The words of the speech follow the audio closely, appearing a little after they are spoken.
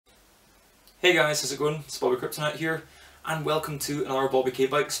Hey guys, how's it going? It's BobbyKBikes here, and welcome to another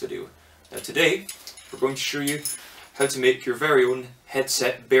BobbyKBikes video. Now today, we're going to show you how to make your very own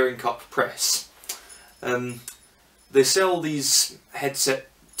headset bearing cup press. They sell these headset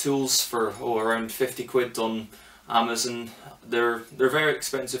tools for around 50 quid on Amazon. They're very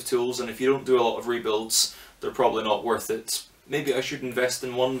expensive tools, and if you don't do a lot of rebuilds, they're probably not worth it. Maybe I should invest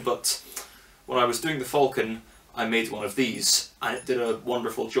in one, but when I was doing the Falcon, I made one of these, and it did a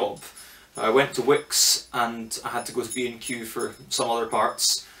wonderful job. I went to Wix and I had to go to B&Q for some other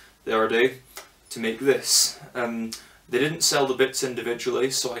parts the other day to make this. They didn't sell the bits individually,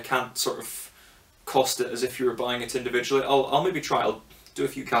 so I can't sort of cost it as if you were buying it individually. I'll maybe try, I'll do a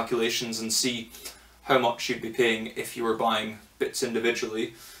few calculations and see how much you'd be paying if you were buying bits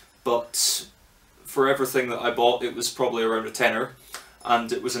individually, but for everything that I bought it was probably around a tenner,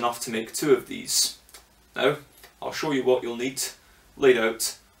 and it was enough to make two of these. Now, I'll show you what you'll need laid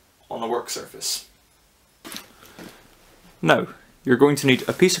out on a work surface. Now, you're going to need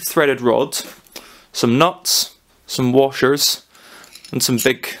a piece of threaded rod, some nuts, some washers, and some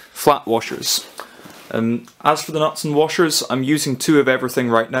big flat washers. As for the nuts and washers, I'm using two of everything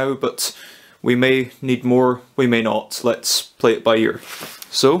right now, but we may need more, we may not. Let's play it by ear.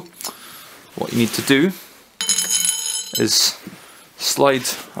 So, what you need to do is slide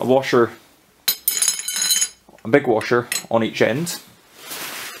a washer, a big washer, on each end.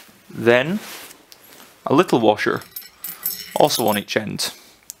 Then a little washer, also on each end.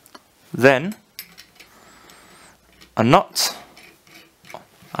 Then a nut,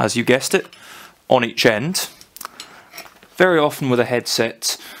 as you guessed it, on each end. Very often with a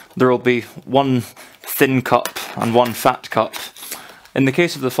headset there will be one thin cup and one fat cup. In the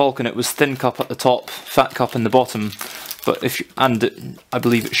case of the Falcon it was thin cup at the top, fat cup in the bottom, but I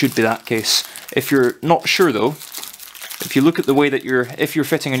believe it should be that case. If you're not sure though, if you look at the way that if you're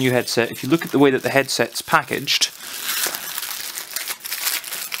fitting a new headset, if you look at the way that the headset's packaged,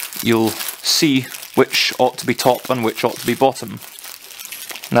 you'll see which ought to be top and which ought to be bottom.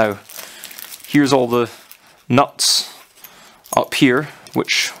 Now, here's all the nuts up here,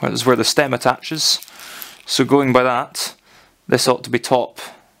 which is where the stem attaches. So going by that, this ought to be top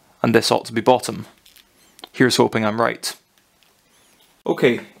and this ought to be bottom. Here's hoping I'm right.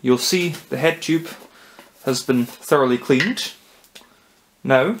 Okay, you'll see the head tube has been thoroughly cleaned.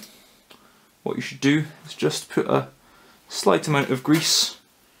 Now, what you should do is just put a slight amount of grease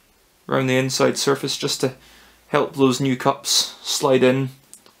around the inside surface just to help those new cups slide in a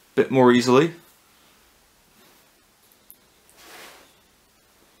bit more easily.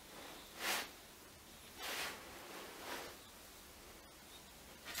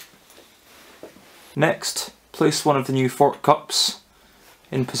 Next, place one of the new fork cups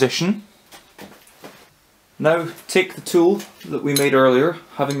in position. Now take the tool that we made earlier,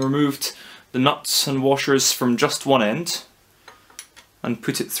 having removed the nuts and washers from just one end, and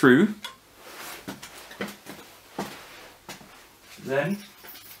put it through. Then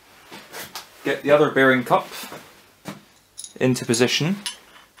get the other bearing cup into position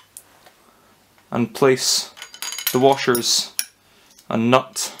and place the washers and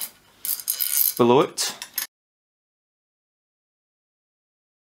nut below it.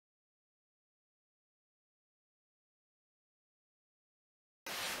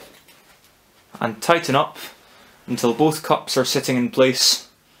 And tighten up until both cups are sitting in place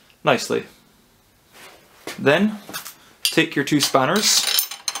nicely. Then take your two spanners,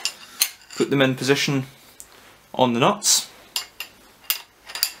 put them in position on the nuts,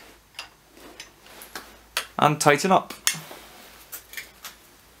 and tighten up.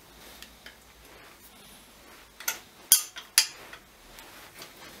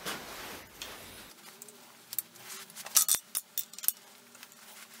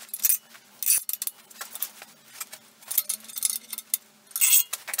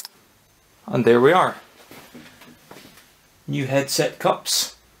 And there we are. New headset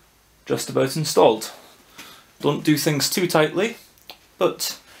cups just about installed. Don't do things too tightly,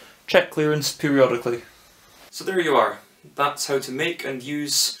 but check clearance periodically. So there you are. That's how to make and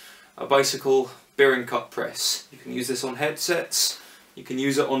use a bicycle bearing cup press. You can use this on headsets, you can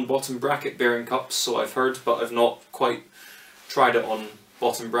use it on bottom bracket bearing cups, so I've heard, but I've not quite tried it on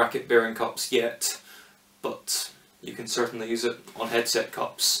bottom bracket bearing cups yet, but you can certainly use it on headset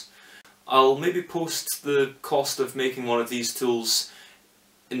cups. I'll maybe post the cost of making one of these tools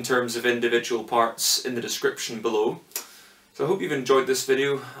in terms of individual parts in the description below. So I hope you've enjoyed this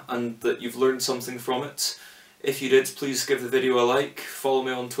video and that you've learned something from it. If you did, please give the video a like, follow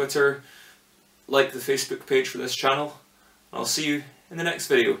me on Twitter, like the Facebook page for this channel, and I'll see you in the next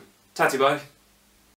video. Tatty bye!